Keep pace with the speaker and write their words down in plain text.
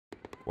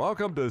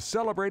Welcome to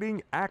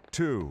Celebrating Act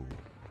Two.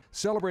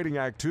 Celebrating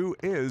Act Two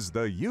is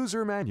the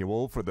user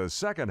manual for the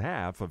second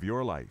half of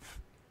your life.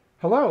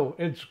 Hello,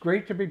 it's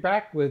great to be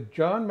back with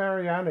John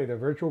Mariani, the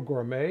virtual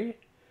gourmet,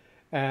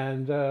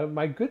 and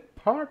my good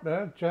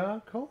partner,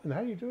 John Cohen.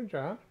 How you doing,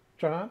 John?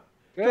 John?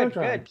 Good,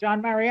 good.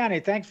 John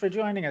Mariani, thanks for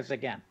joining us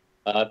again.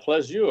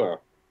 Pleasure.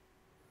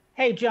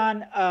 Hey,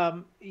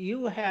 John,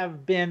 you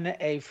have been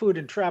a food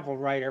and travel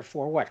writer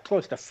for what,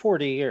 close to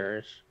 40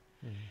 years.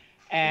 Mm-hmm.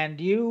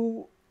 And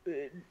you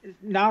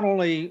not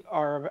only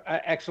are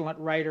an excellent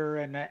writer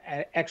and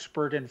an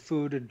expert in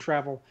food and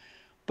travel,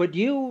 but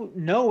you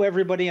know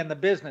everybody in the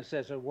business,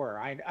 as it were.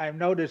 I've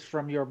noticed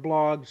from your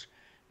blogs,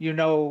 you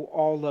know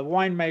all the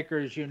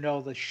winemakers, you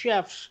know the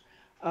chefs,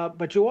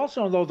 but you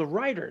also know the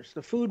writers,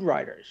 the food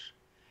writers.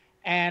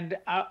 And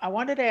I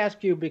wanted to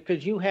ask you,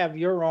 because you have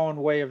your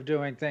own way of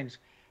doing things,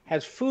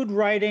 has food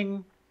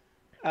writing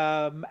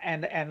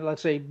and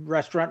let's say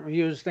restaurant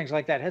reviews, things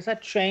like that, has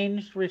that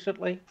changed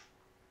recently?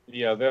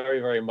 Yeah,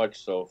 very, very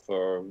much so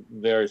for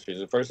various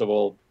reasons. First of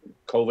all,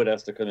 COVID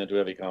has to come into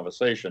every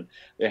conversation.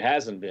 There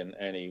hasn't been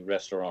any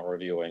restaurant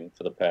reviewing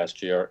for the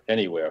past year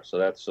anywhere. So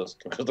that's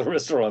just because the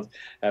restaurants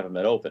haven't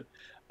been open.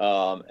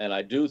 And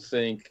I do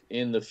think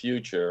in the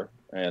future,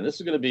 and this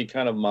is going to be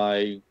kind of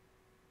my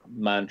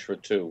mantra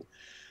too,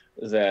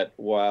 that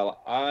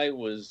while I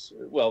was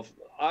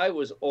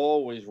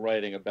always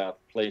writing about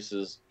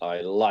places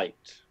I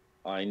liked.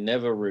 I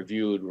never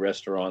reviewed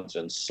restaurants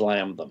and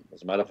slammed them.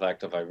 As a matter of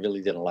fact, if I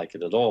really didn't like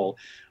it at all,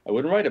 I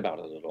wouldn't write about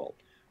it at all.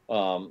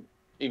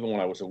 Even when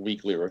I was a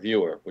weekly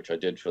reviewer, which I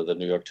did for the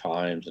New York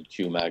Times and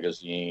Q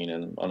Magazine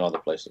and other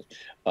places.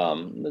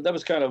 That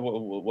was kind of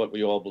what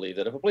we all believe,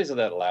 that if a place is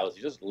that lousy,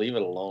 just leave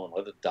it alone,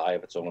 let it die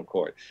of its own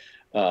accord.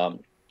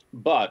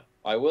 But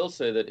I will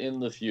say that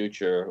in the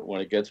future, when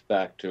it gets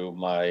back to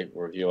my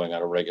reviewing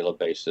on a regular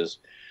basis,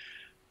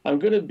 I'm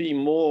going to be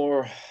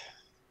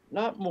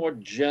not more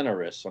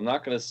generous. I'm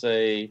not going to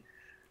say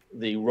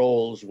the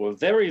rolls were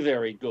very,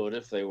 very good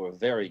if they were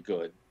very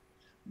good.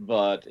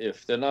 But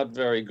if they're not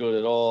very good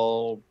at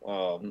all,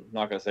 I'm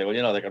not going to say,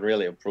 well, they could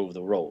really improve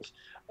the rolls.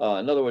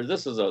 In other words,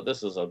 this is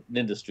an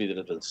industry that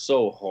has been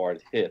so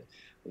hard hit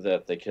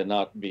that they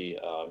cannot be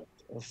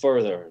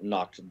further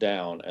knocked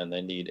down, and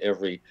they need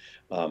every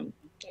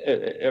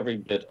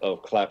bit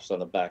of claps on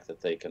the back that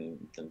they can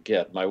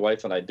get. My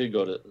wife and I did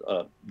go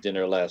to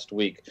dinner last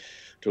week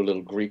to a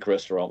little Greek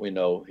restaurant we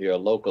know here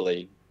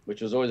locally,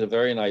 which was always a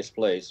very nice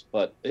place,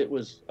 but it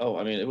was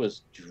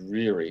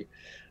dreary.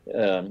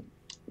 There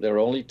were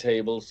only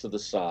tables to the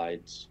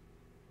sides.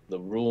 The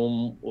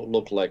room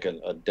looked like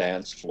a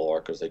dance floor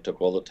because they took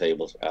all the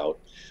tables out.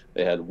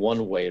 They had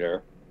one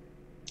waiter.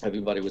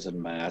 Everybody was in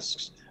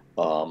masks.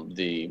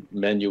 The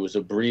menu was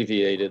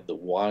abbreviated. The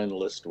wine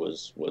list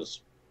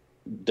was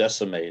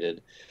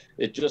decimated.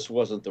 It just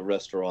wasn't the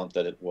restaurant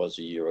that it was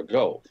a year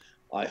ago.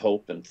 I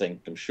hope and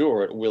think, I'm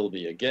sure it will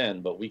be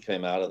again, but we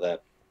came out of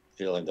that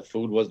feeling the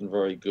food wasn't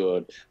very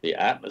good. The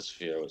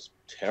atmosphere was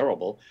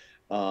terrible.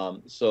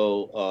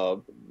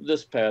 So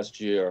this past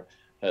year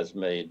has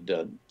made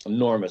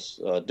enormous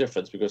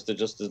difference because there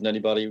just isn't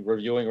anybody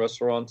reviewing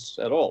restaurants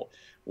at all.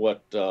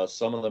 What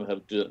some of them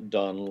have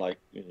done, like,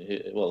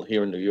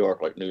 here in New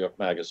York, like New York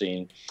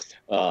Magazine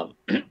and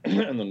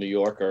the New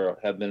Yorker,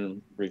 have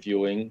been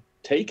reviewing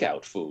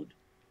takeout food,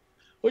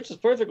 which is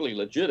perfectly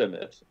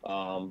legitimate,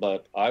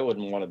 but I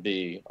wouldn't want to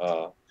be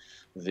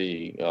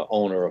the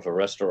owner of a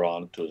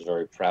restaurant who is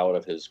very proud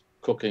of his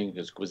cooking,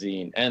 his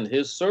cuisine, and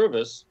his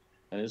service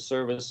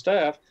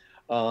staff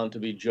to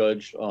be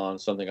judged on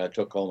something I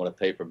took home in a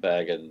paper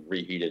bag and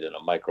reheated in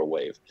a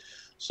microwave.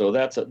 So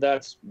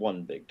that's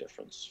one big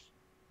difference.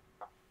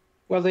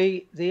 Well,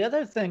 the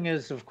other thing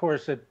is, of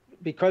course, that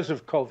because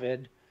of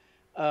COVID,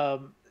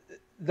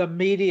 the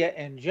media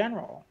in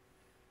general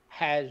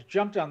has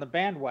jumped on the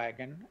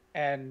bandwagon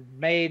and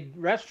made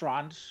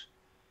restaurants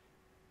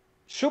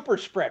super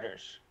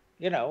spreaders.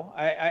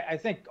 I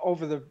think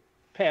over the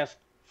past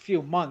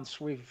few months,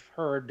 we've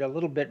heard a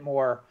little bit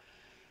more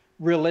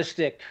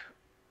realistic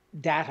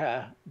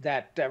data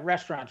that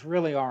restaurants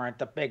really aren't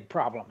the big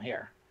problem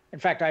here. In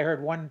fact, I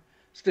heard one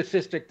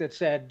statistic that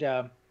said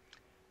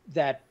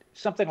that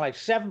something like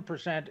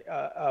 7%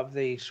 of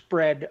the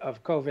spread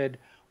of COVID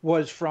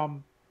was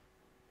from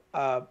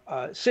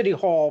city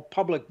hall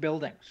public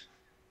buildings,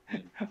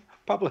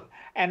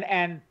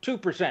 and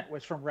 2%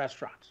 was from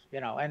restaurants,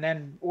 and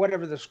then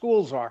whatever the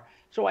schools are.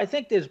 So I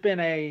think there's been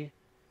I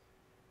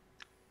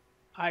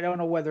don't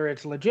know whether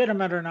it's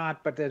legitimate or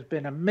not, but there's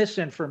been a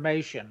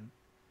misinformation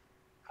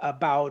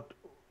about,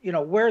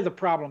 where the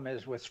problem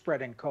is with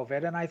spreading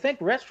COVID. And I think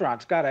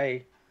restaurants got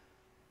a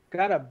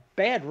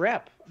bad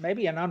rep,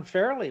 maybe an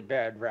unfairly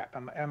bad rep.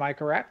 Am I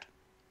correct?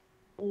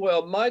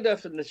 Well, my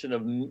definition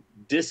of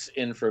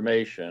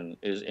disinformation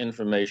is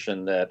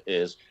information that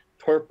is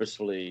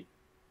purposely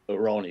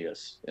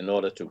erroneous in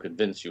order to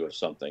convince you of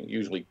something,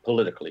 usually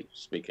politically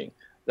speaking.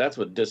 That's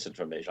what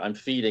disinformation.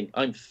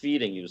 I'm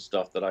feeding you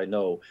stuff that I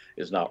know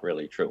is not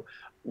really true.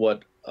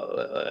 What,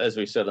 as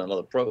we said on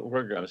other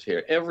programs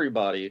here,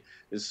 everybody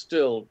is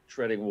still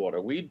treading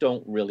water. We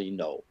don't really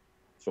know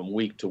from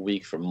week to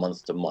week, from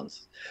month to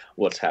month,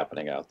 what's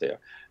happening out there.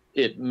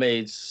 It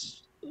made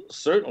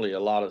certainly a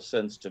lot of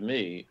sense to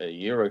me a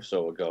year or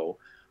so ago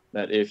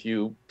that if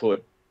you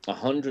put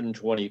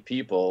 120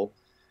 people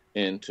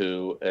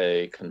into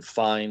a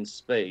confined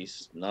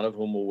space, none of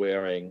whom were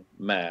wearing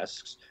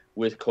masks,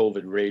 with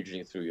COVID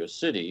raging through your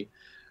city,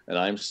 and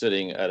I'm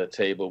sitting at a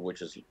table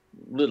which is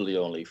literally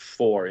only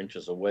 4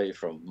 inches away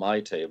from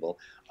my table,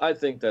 I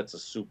think that's a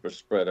super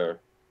spreader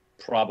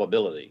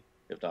probability,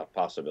 if not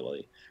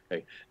possibility.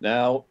 Okay.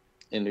 Now,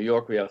 in New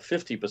York, we have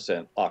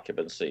 50%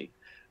 occupancy.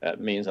 That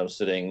means I'm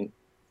sitting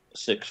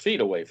 6 feet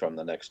away from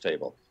the next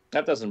table.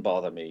 That doesn't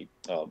bother me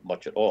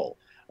much at all.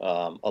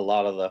 A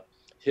lot of the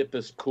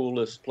hippest,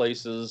 coolest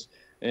places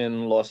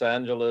in Los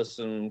Angeles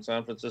and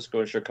San Francisco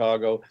and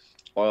Chicago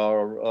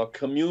are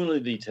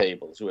community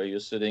tables where you're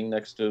sitting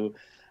next to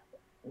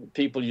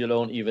people you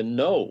don't even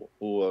know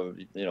who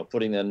are,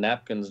 putting their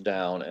napkins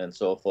down and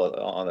so forth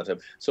on the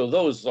table. So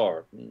those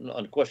are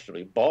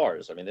unquestionably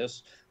bars. I mean,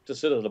 this to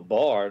sit at a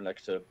bar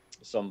next to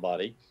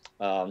somebody,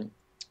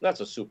 that's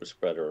a super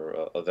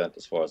spreader event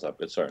as far as I'm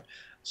concerned.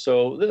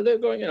 So they're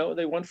going,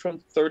 they went from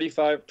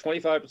 25%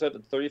 to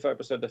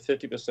 35% to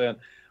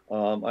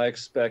 50%. I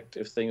expect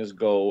if things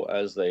go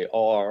as they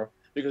are,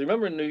 because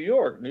remember in New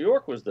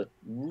York was the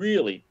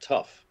really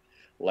tough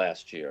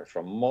last year.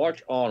 From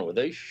March onward,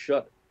 they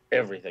shut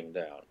everything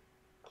down,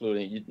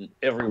 including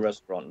every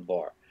restaurant and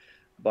bar.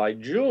 By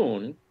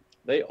June,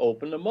 they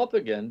opened them up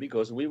again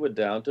because we were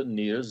down to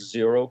near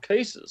zero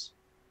cases.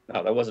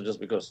 Now, that wasn't just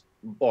because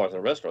bars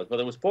and restaurants, but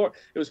it was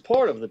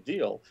part of the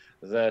deal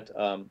that,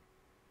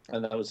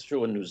 and that was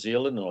true in New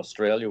Zealand and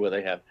Australia, where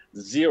they have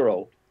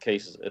zero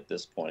cases at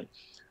this point.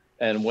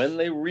 And when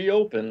they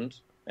reopened,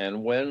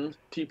 and when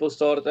people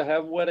started to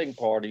have wedding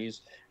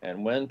parties,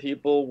 and when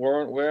people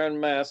weren't wearing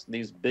masks in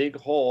these big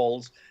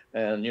halls,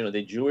 and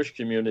the Jewish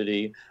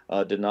community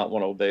did not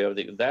want to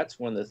obey, that's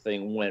when the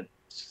thing went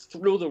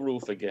through the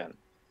roof again.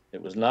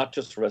 It was not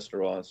just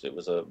restaurants; it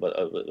was a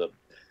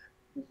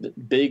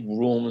big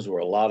rooms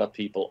where a lot of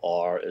people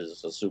are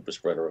is a super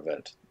spreader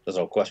event. There's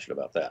no question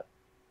about that.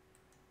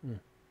 Well,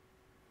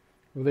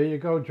 there you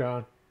go,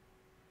 John.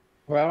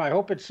 Well, I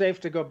hope it's safe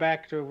to go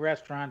back to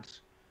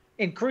restaurants,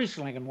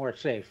 increasingly more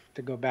safe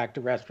to go back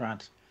to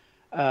restaurants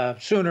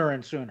sooner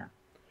and sooner.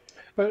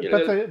 But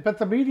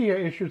the media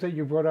issues that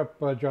you brought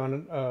up,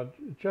 John,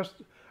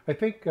 I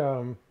think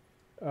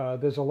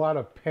there's a lot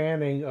of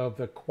panning of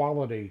the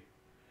quality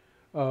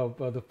of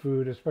the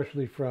food,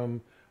 especially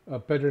from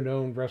better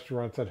known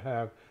restaurants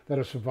that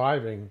are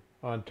surviving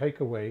on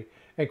takeaway.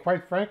 And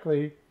quite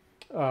frankly,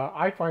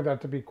 I find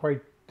that to be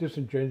quite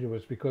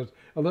disingenuous, because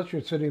unless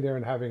you're sitting there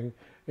and having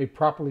a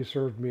properly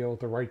served meal at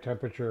the right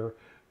temperature,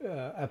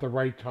 at the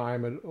right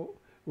time, and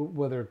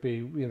whether it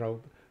be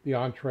the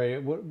entree,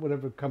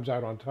 whatever comes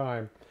out on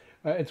time,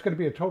 it's going to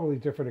be a totally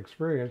different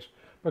experience.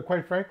 But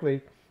quite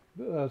frankly,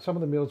 some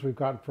of the meals we've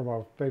gotten from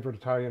our favorite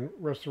Italian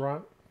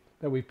restaurant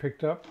that we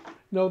picked up,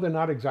 no, they're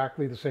not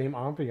exactly the same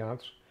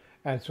ambiance.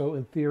 And so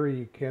in theory,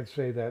 you can't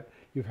say that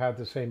you've had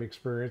the same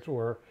experience,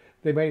 or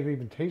they may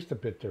even taste a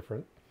bit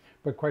different.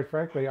 But quite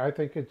frankly, I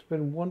think it's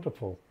been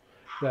wonderful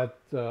that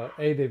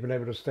A, they've been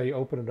able to stay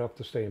open enough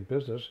to stay in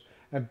business,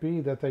 and B,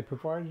 that they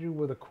provide you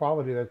with a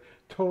quality that's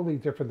totally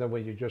different than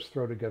what you just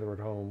throw together at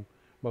home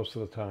most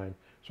of the time.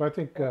 So I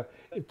think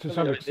to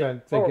some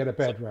extent they get a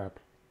bad rap.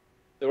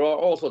 There are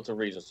all sorts of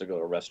reasons to go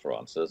to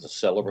restaurants. There's a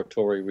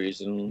celebratory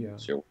reason.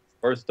 It's your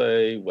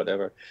birthday,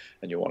 whatever,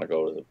 and you want to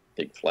go to the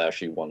big,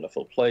 flashy,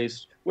 wonderful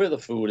place where the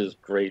food is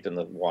great and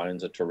the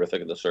wines are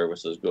terrific and the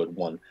service is good,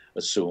 one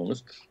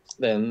assumes.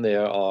 Then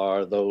there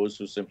are those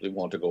who simply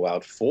want to go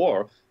out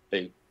for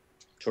a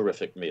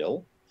terrific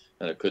meal,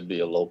 and it could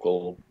be a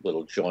local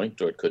little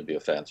joint or it could be a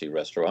fancy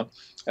restaurant.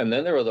 And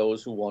then there are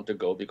those who want to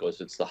go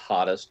because it's the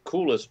hottest,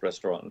 coolest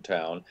restaurant in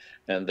town,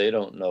 and they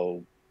don't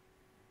know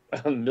a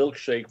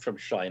milkshake from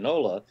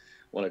Shinola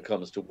when it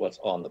comes to what's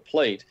on the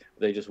plate.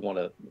 They just want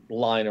to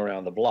line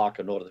around the block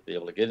in order to be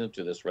able to get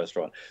into this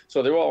restaurant.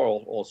 So there are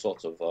all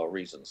sorts of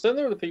reasons. Then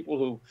there are the people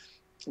who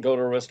go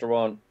to a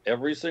restaurant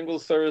every single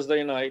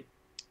Thursday night,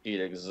 eat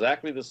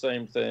exactly the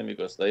same thing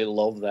because they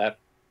love that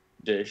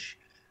dish,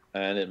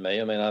 and it may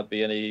or may not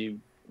be any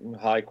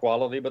high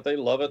quality, but they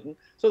love it. And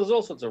so there's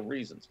all sorts of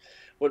reasons.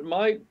 What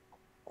my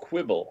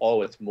quibble,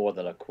 it's more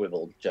than a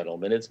quibble,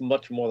 gentlemen. It's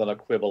much more than a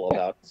quibble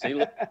about,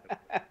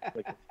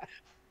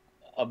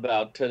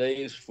 about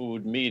today's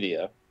food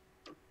media.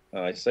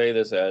 And I say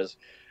this as,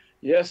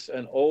 yes,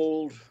 an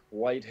old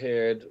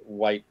white-haired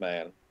white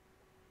man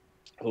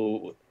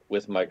who,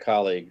 with my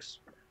colleagues,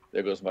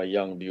 there goes my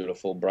young,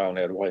 beautiful,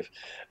 brown-haired wife,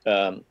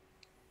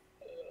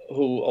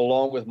 who,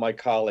 along with my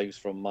colleagues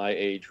from my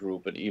age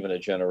group and even a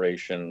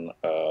generation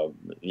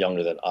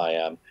younger than I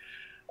am,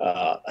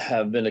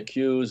 have been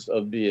accused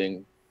of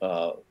being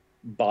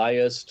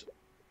biased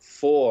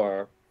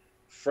for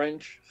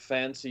French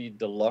fancy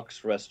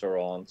deluxe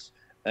restaurants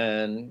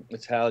and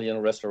Italian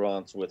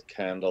restaurants with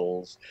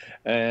candles,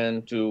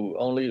 and to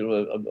only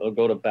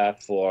go to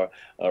bat for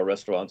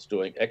restaurants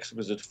doing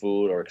exquisite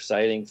food or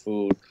exciting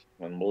food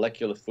and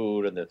molecular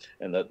food, and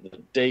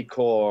the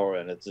decor,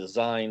 and it's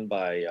designed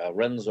by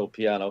Renzo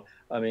Piano.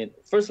 I mean,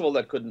 first of all,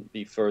 that couldn't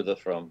be further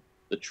from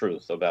the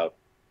truth about,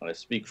 when I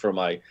speak for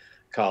my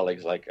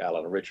colleagues like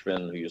Alan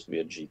Richman, who used to be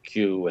at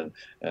GQ,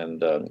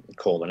 and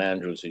Coleman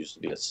Andrews, who used to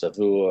be at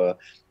Savour,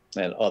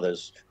 and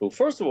others who,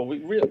 first of all, we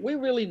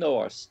really know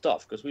our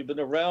stuff because we've been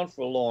around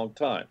for a long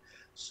time.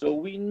 So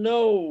we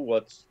know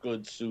what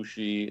good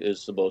sushi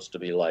is supposed to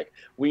be like.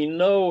 We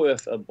know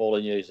if a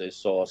bolognese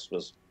sauce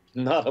was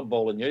not a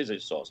bolognese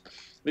sauce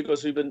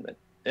because we've been,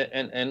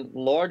 and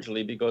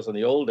largely because in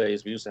the old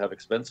days we used to have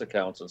expense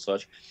accounts and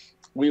such,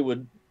 we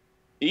would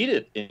eat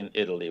it in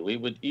Italy, we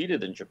would eat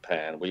it in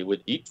Japan, we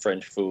would eat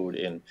French food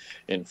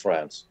in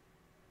France.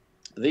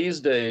 These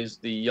days,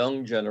 the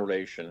young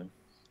generation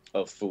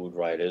of food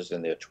writers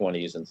in their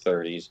 20s and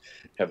 30s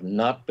have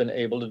not been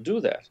able to do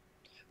that.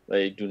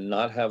 They do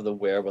not have the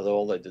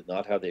wherewithal, they did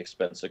not have the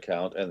expense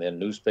account, and their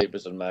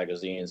newspapers and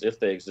magazines, if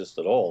they exist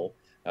at all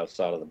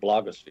outside of the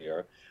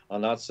blogosphere, are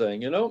not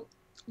saying, it'd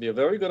be a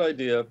very good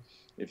idea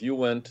if you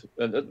went,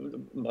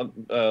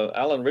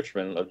 Alan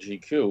Richman of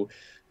GQ,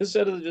 his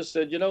editor just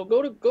said,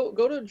 go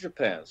to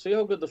Japan, see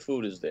how good the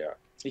food is there.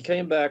 He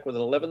came back with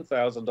an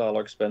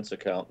 $11,000 expense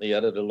account. The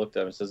editor looked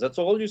at him and says, that's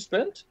all you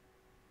spent?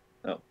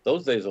 No,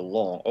 those days are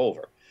long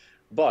over.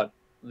 But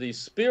the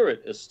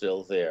spirit is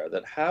still there,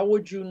 that how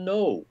would you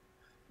know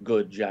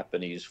good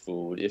Japanese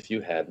food if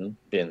you hadn't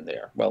been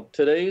there? Well,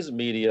 today's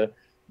media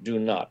do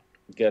not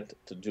get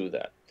to do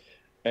that.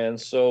 And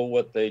so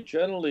what they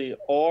generally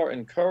are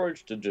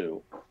encouraged to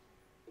do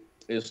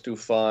is to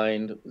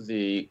find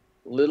the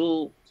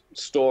little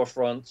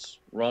storefronts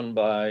run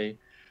by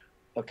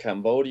a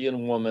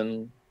Cambodian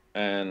woman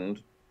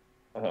and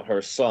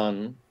her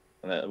son,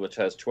 which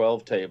has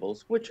 12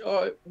 tables, which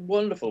are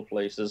wonderful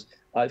places.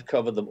 I've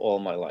covered them all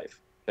my life,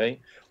 okay?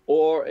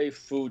 Or a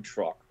food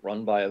truck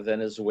run by a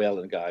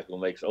Venezuelan guy who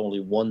makes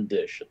only one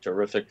dish, a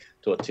terrific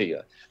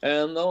tortilla.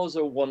 And those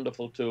are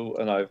wonderful too,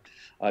 and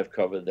I've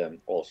covered them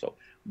also.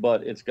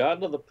 But it's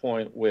gotten to the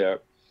point where,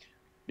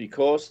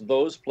 because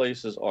those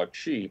places are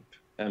cheap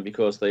and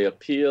because they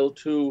appeal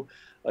to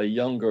a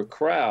younger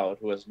crowd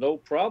who has no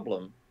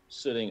problem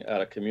sitting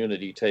at a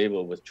community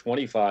table with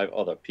 25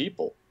 other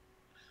people,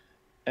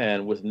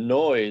 and with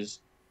noise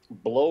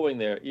blowing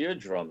their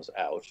eardrums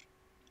out,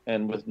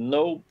 and with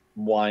no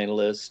wine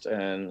list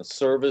and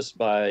service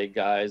by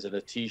guys in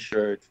a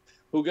T-shirt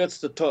who gets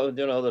the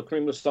the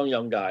cream of sung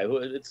young guy.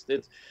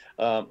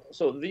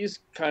 So these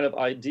kind of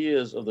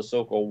ideas of the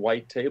so-called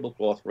white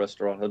tablecloth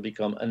restaurant have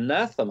become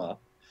anathema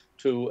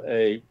to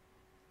a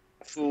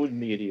food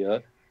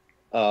media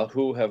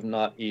who have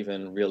not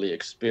even really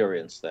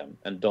experienced them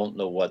and don't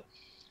know what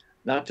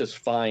not just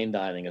fine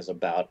dining is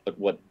about, but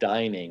what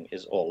dining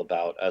is all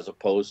about, as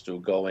opposed to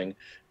going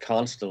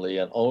constantly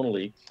and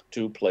only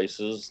to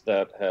places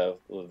that have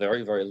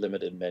very, very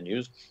limited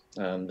menus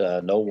and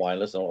no wine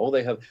list. And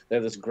they have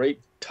this great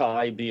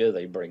Thai beer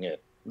they bring in.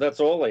 That's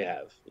all they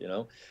have,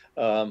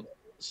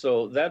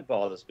 So that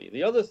bothers me.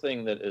 The other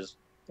thing that is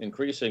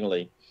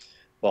increasingly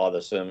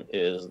bothersome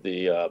is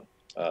the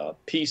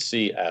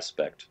PC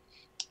aspect.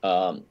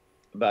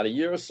 About a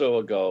year or so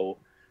ago,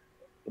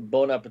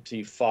 Bon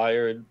Appetit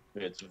fired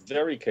its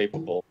very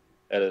capable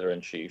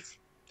editor-in-chief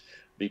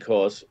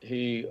because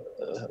he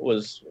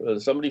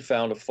somebody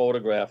found a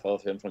photograph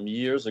of him from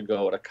years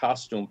ago at a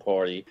costume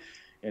party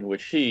in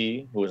which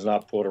he, who is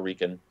not Puerto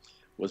Rican,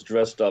 was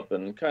dressed up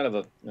in kind of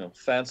a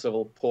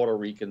fanciful Puerto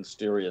Rican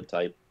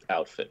stereotype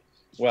outfit.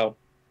 Well,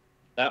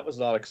 that was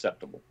not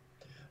acceptable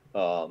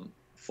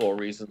for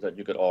reasons that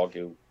you could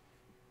argue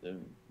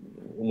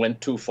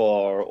went too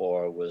far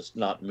or was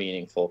not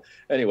meaningful.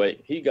 Anyway,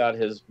 he got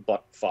his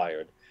butt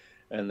fired.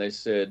 And they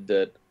said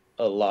that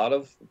a lot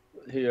of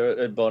here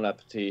at Bon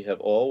Appetit have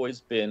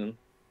always been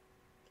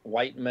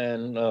white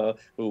men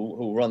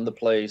who run the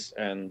place,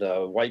 and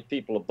white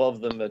people above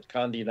them at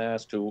Condé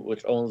Nast,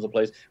 which owns the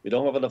place. We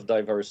don't have enough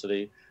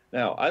diversity.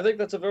 Now, I think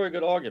that's a very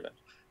good argument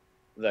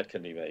that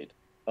can be made,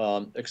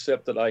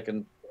 except that I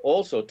can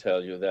also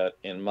tell you that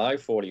in my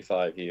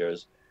 45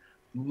 years,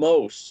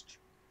 most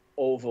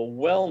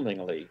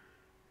overwhelmingly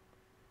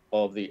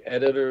of the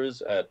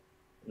editors at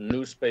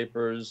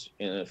newspapers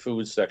in the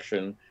food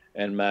section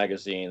and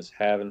magazines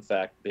have in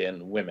fact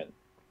been women.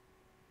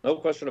 No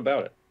question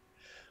about it.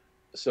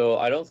 So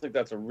I don't think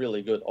that's a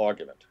really good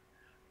argument.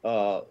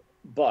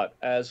 But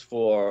as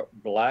for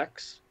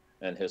blacks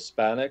and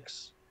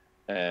Hispanics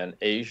and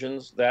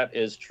Asians, that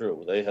is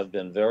true. They have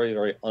been very,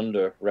 very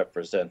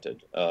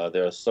underrepresented.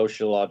 There are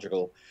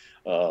sociological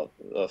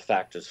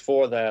factors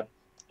for that.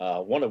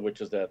 One of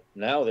which is that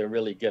now they're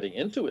really getting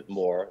into it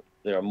more.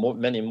 There are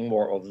many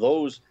more of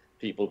those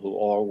people who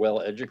are well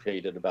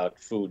educated about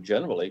food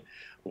generally,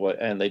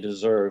 and they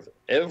deserve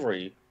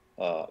every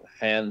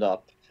hand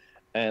up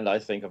And I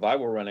think if I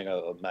were running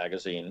a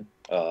magazine,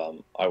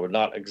 I would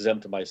not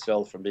exempt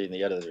myself from being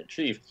the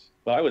editor-in-chief,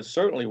 but I would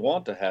certainly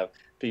want to have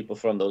people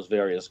from those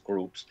various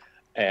groups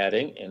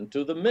adding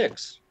into the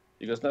mix.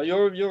 Because now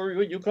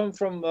you come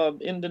from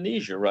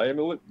Indonesia, right? I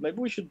mean, maybe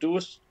we should do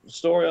a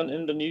story on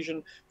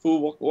Indonesian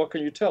food. What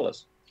can you tell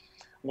us?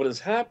 What has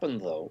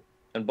happened, though,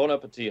 and Bon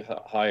Appetit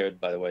hired,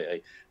 by the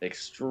way, an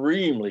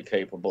extremely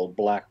capable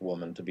black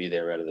woman to be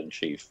their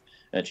editor-in-chief,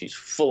 and she's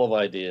full of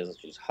ideas.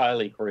 She's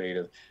highly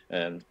creative,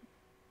 and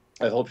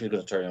I hope she's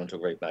going to turn it into a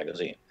great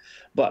magazine.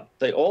 But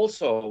they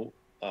also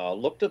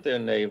looked at their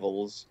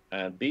navels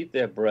and beat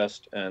their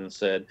breast and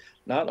said,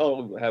 not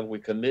only have we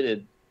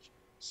committed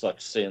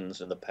such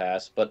sins in the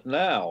past, but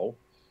now,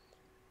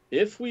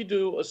 if we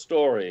do a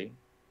story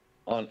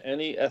on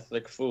any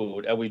ethnic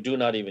food, and we do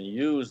not even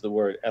use the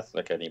word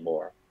ethnic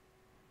anymore,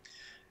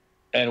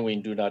 and we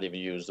do not even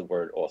use the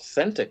word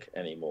authentic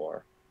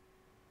anymore,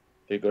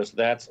 because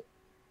that's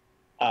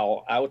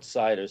our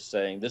outsiders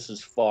saying this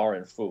is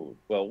foreign food.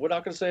 Well, we're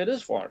not going to say it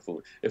is foreign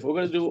food. If we're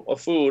going to do a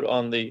food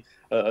on the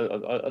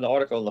an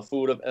article on the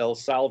food of El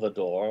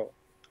Salvador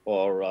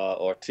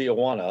or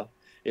Tijuana,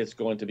 it's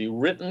going to be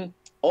written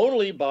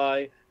only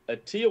by a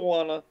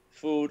Tijuana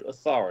food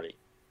authority.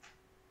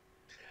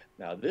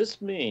 Now,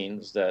 this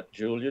means that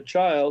Julia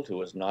Child,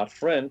 who is not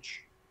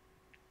French,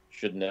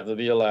 should never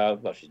be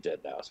allowed, well, she's dead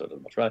now, so it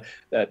doesn't much matter,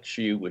 that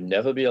she would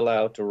never be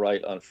allowed to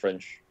write on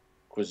French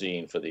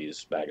cuisine for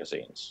these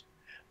magazines.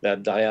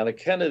 That Diana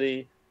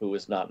Kennedy, who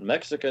is not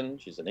Mexican,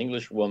 she's an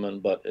English woman,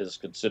 but is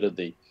considered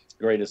the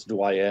greatest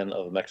doyenne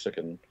of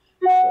Mexican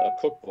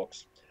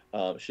cookbooks,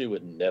 she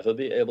would never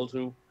be able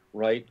to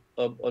write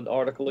an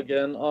article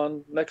again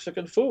on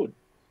Mexican food.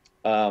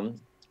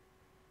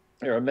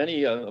 There are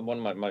many,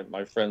 one of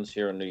my friends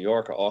here in New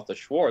York, Arthur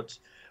Schwartz,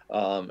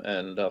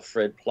 and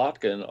Fred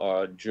Plotkin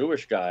are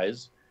Jewish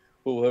guys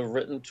who have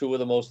written two of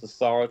the most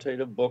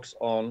authoritative books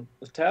on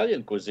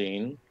Italian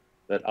cuisine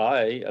that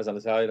I, as an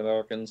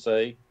Italian-American,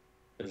 say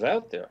is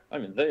out there. I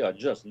mean, they are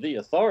just the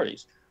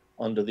authorities.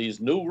 Under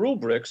these new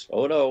rubrics,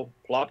 oh no,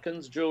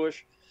 Plotkin's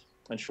Jewish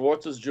and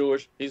Schwartz is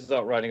Jewish, he's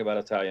not writing about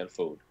Italian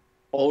food.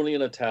 Only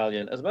an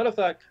Italian. As a matter of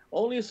fact,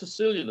 only a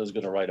Sicilian is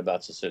going to write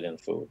about Sicilian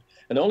food.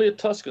 And only a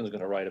Tuscan is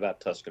going to write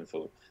about Tuscan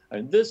food. I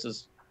mean, this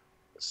is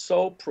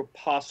so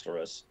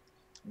preposterous,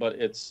 but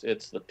it's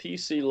the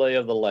PC lay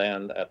of the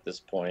land at this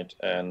point,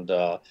 and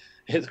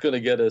it's going to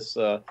get us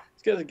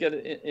it's going to get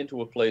it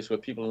into a place where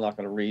people are not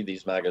going to read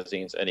these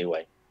magazines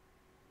anyway.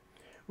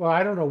 Well,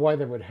 I don't know why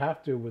they would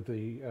have to with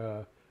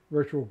the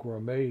Virtual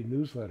Gourmet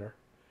newsletter.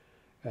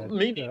 And,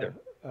 Me neither.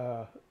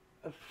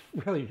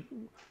 Really,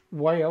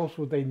 why else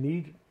would they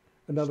need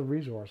another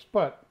resource?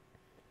 But,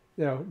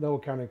 you know, no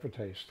accounting for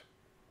taste.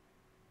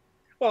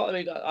 Well, I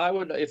mean, I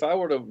would, if I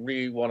were to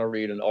want to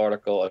read an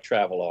article, a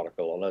travel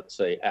article, on, let's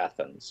say,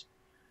 Athens,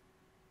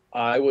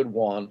 I would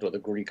want, or the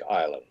Greek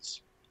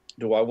islands.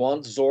 Do I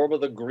want Zorba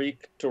the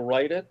Greek to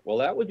write it? Well,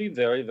 that would be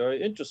very,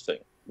 very interesting.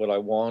 Would I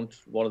want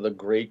one of the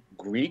great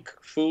Greek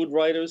food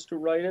writers to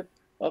write it?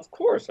 Of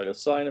course, I'd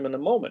assign him in a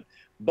moment.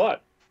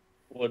 But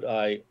would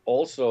I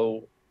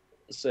also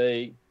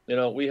say, you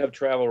know, we have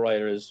travel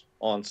writers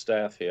on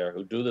staff here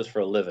who do this for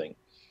a living,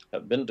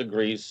 have been to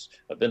Greece,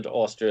 have been to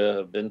Austria,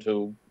 have been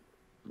to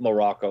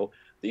Morocco.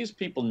 These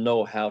people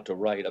know how to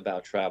write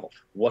about travel,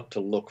 what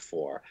to look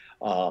for,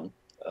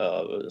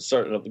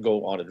 certain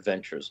go on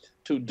adventures.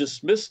 To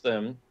dismiss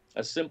them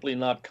as simply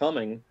not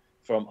coming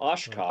from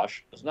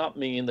Oshkosh does not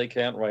mean they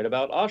can't write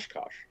about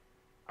Oshkosh.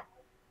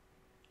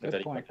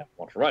 Good point. They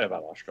want to write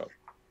about Oshkosh.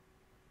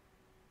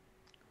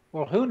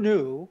 Well, who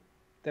knew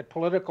that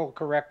political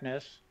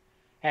correctness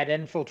had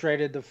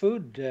infiltrated the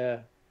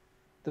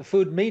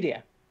food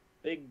media?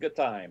 Big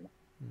time.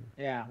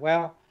 Yeah.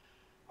 Well,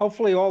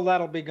 hopefully all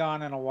that'll be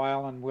gone in a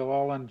while, and we'll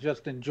all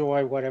just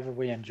enjoy whatever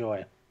we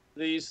enjoy.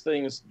 These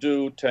things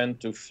do tend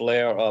to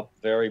flare up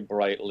very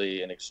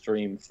brightly in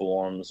extreme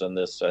forms, and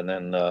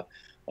then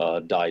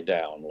die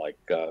down, like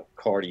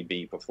Cardi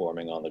B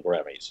performing on the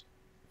Grammys.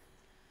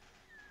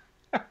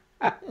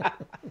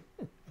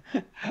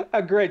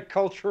 A great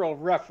cultural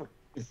reference.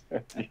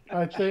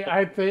 I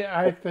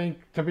think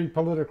to be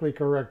politically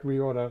correct, we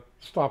ought to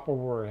stop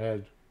over our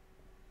head.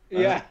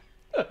 Yeah.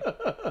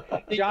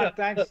 John,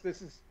 thanks.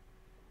 This is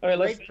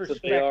great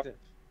perspective.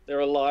 There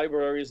are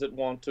libraries that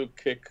want to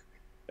kick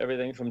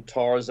everything from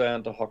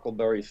Tarzan to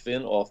Huckleberry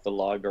Finn off the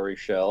library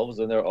shelves,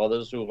 and there are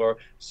others who are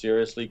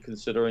seriously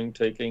considering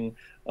taking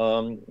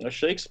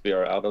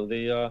Shakespeare out of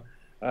the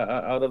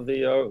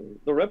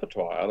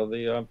repertoire, out of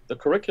the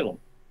curriculum.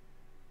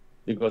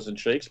 Because in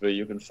Shakespeare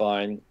you can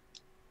find,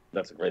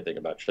 that's a great thing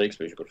about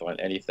Shakespeare, you could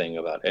find anything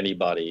about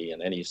anybody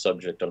and any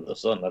subject under the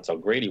sun. That's how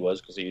great he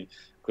was, because he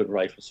could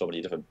write from so many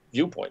different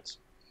viewpoints.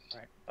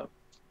 Right.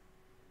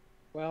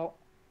 Well,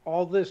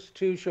 all this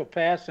too shall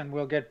pass, and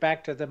we'll get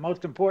back to the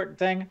most important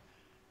thing,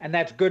 and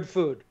that's good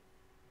food.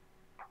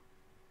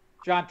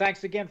 John,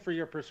 thanks again for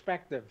your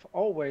perspective.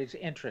 Always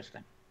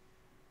interesting.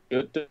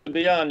 Good to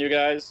be on, you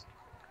guys.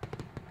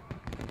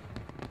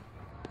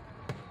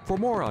 For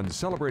more on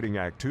Celebrating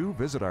Act Two,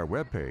 visit our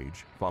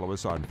webpage, follow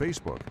us on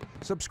Facebook,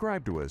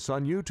 subscribe to us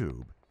on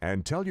YouTube,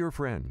 and tell your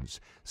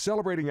friends.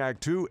 Celebrating Act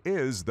Two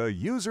is the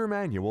user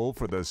manual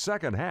for the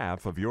second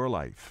half of your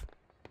life.